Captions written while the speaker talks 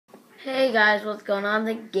Hey guys, what's going on?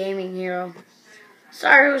 The Gaming Hero.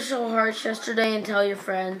 Sorry it was so harsh yesterday and tell your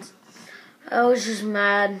friends. I was just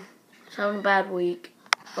mad. I was having a bad week.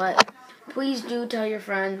 But please do tell your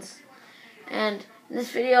friends. And in this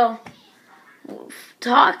video,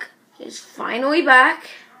 talk is finally back.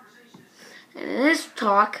 And in this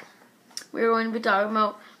talk, we're going to be talking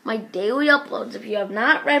about my daily uploads. If you have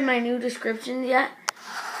not read my new descriptions yet,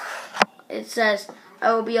 it says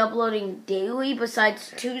I will be uploading daily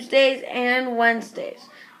besides Tuesdays and Wednesdays.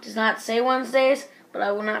 It does not say Wednesdays, but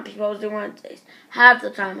I will not be posting Wednesdays. Half the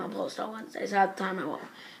time I'll post on Wednesdays, half the time I won't.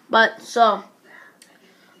 But, so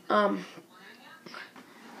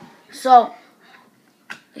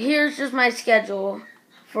here's just my schedule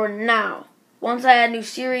for now. Once I add new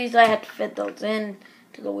series, I have to fit those in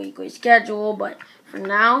to the weekly schedule. But for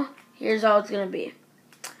now, here's how it's going to be.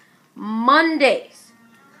 Mondays,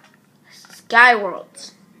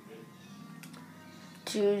 Skyworlds.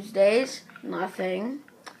 Tuesdays, nothing.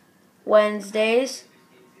 Wednesdays,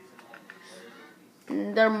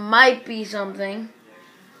 there might be something.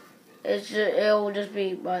 It will just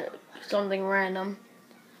be something random.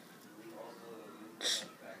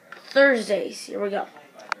 Thursdays, here we go.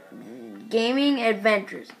 Gaming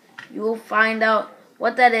Adventures. You will find out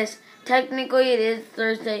what that is. Technically, it is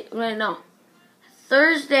Thursday. Wait, no.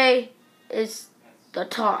 Thursday is the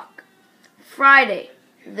talk. Friday,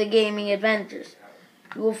 the Gaming Adventures.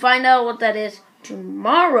 You will find out what that is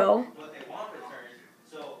tomorrow.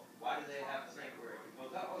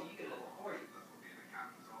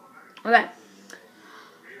 Okay.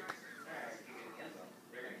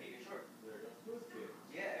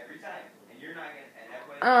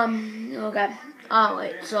 Okay. Oh,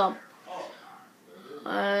 wait, so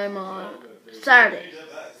I'm on Saturdays.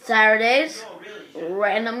 Saturdays,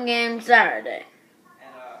 Random Game Saturday.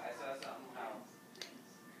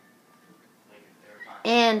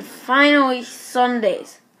 And finally,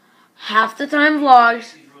 Sundays. Half the time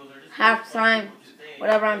vlogs, half the time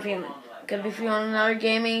whatever I'm feeling. Could be feeling another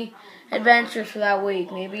gaming adventure for that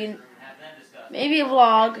week. Maybe a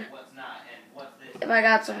vlog. If I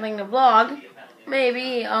got something to vlog,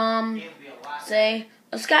 maybe say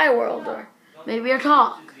a Skyworld or maybe a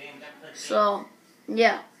talk. So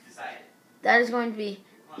yeah, that is going to be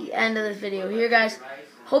the end of this video here, guys.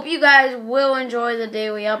 Hope you guys will enjoy the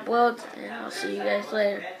daily uploads, and I'll see you guys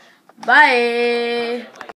later. Bye!